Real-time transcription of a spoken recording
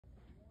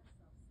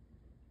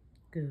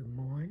Good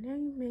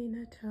morning,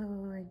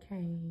 Minato and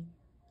Kane.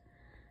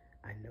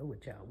 I know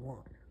what y'all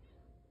want.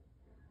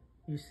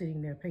 You're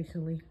sitting there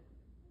patiently.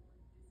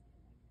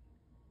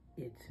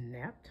 It's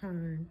nap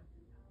time.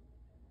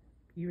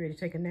 You ready to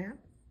take a nap?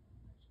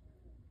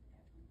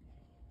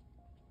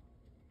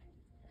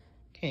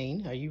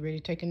 Kane, are you ready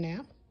to take a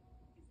nap?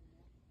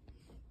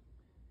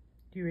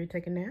 You ready to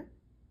take a nap?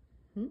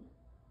 I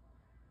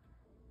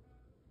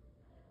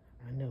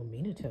know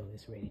Minato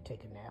is ready to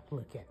take a nap.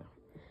 Look at him.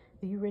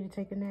 Are you ready to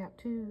take a nap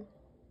too?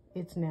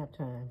 It's nap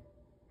time.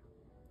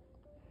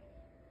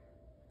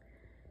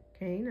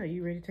 Kane, are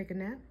you ready to take a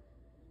nap?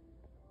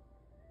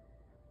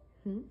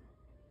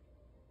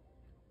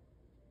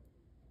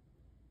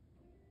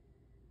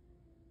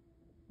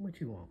 What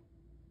you want?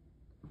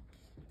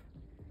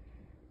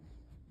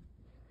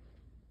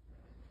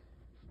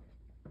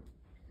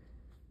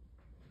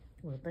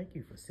 Well, thank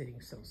you for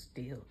sitting so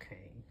still,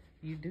 Kane.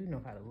 You do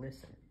know how to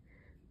listen,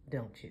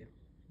 don't you?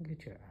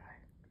 Get your eye.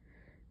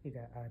 You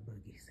got eye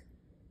boogies.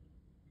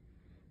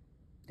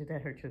 Did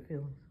that hurt your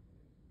feelings?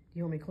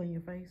 You want me to clean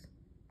your face?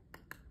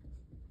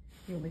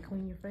 You want me to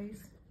clean your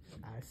face?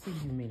 I see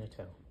you,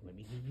 Minato. Let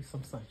me give you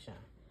some sunshine.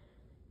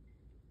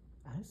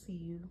 I see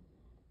you.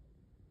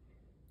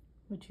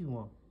 What you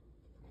want?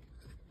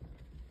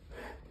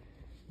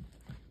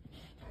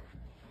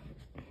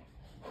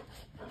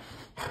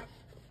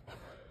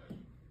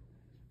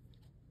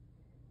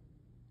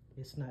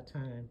 It's not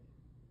time.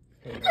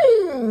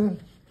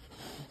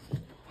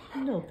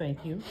 No,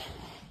 thank you.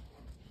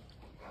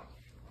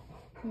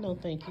 No,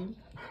 thank you.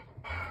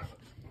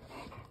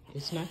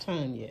 It's not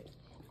time yet.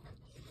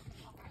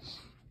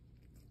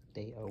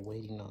 They are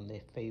waiting on their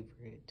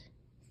favorite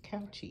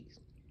couchies.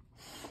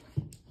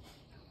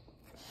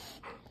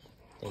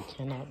 They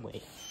cannot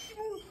wait.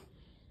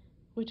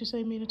 What'd you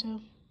say,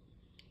 Minato?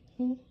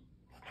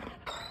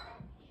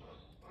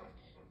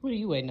 What are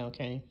you waiting on,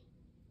 Kane?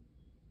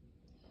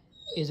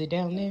 Is it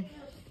down there?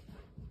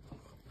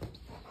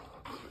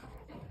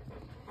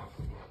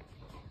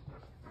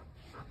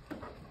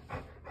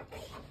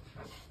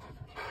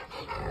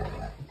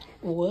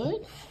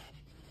 What?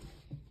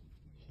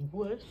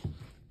 What?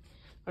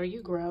 Are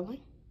you growling?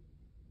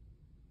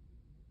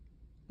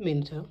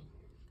 Minato?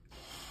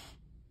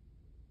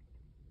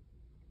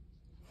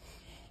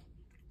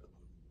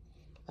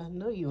 I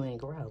know you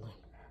ain't growling.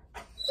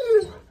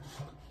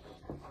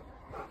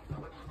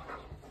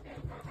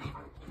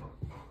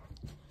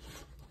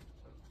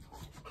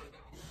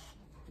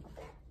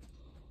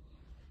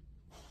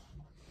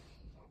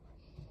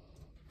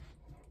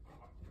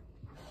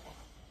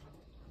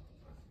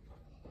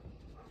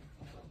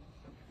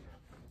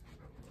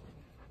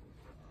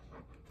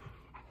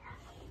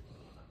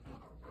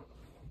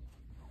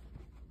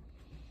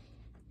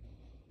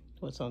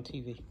 What's on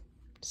TV?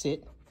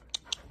 Sit.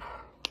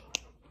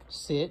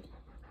 Sit.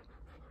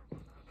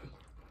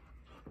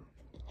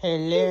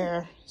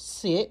 Hello.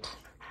 Sit.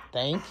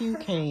 Thank you,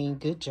 Kane.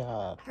 Good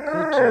job.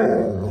 Good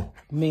job.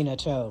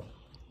 Minato.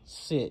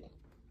 Sit.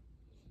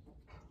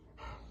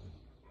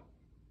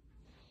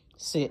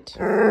 Sit.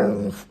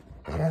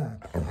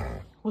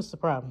 What's the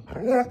problem?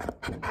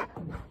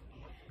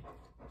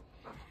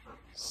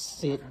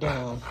 Sit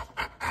down.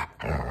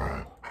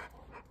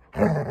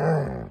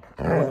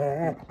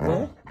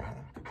 What?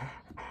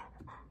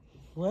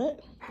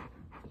 What?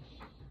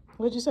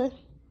 What'd you say?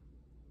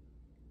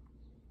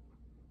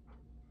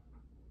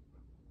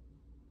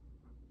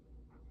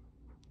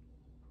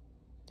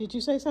 Did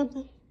you say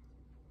something?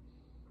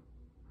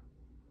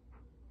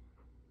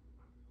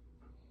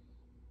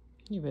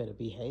 You better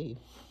behave.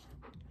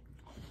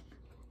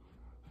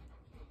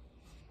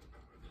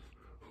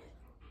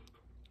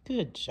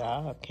 Good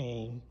job,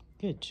 Kane.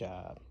 Good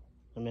job.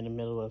 I'm in the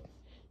middle of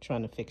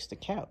trying to fix the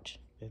couch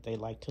that they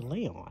like to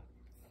lay on.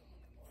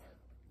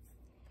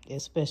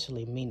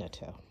 Especially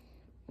Minato.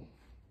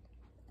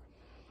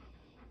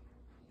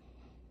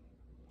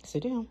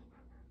 Sit down.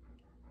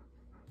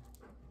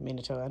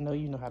 Minato, I know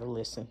you know how to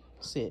listen.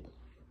 Sit.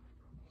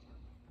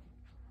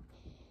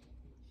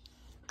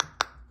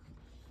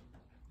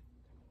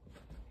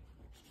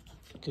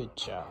 Good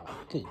job.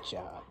 Good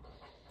job.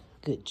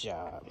 Good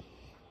job.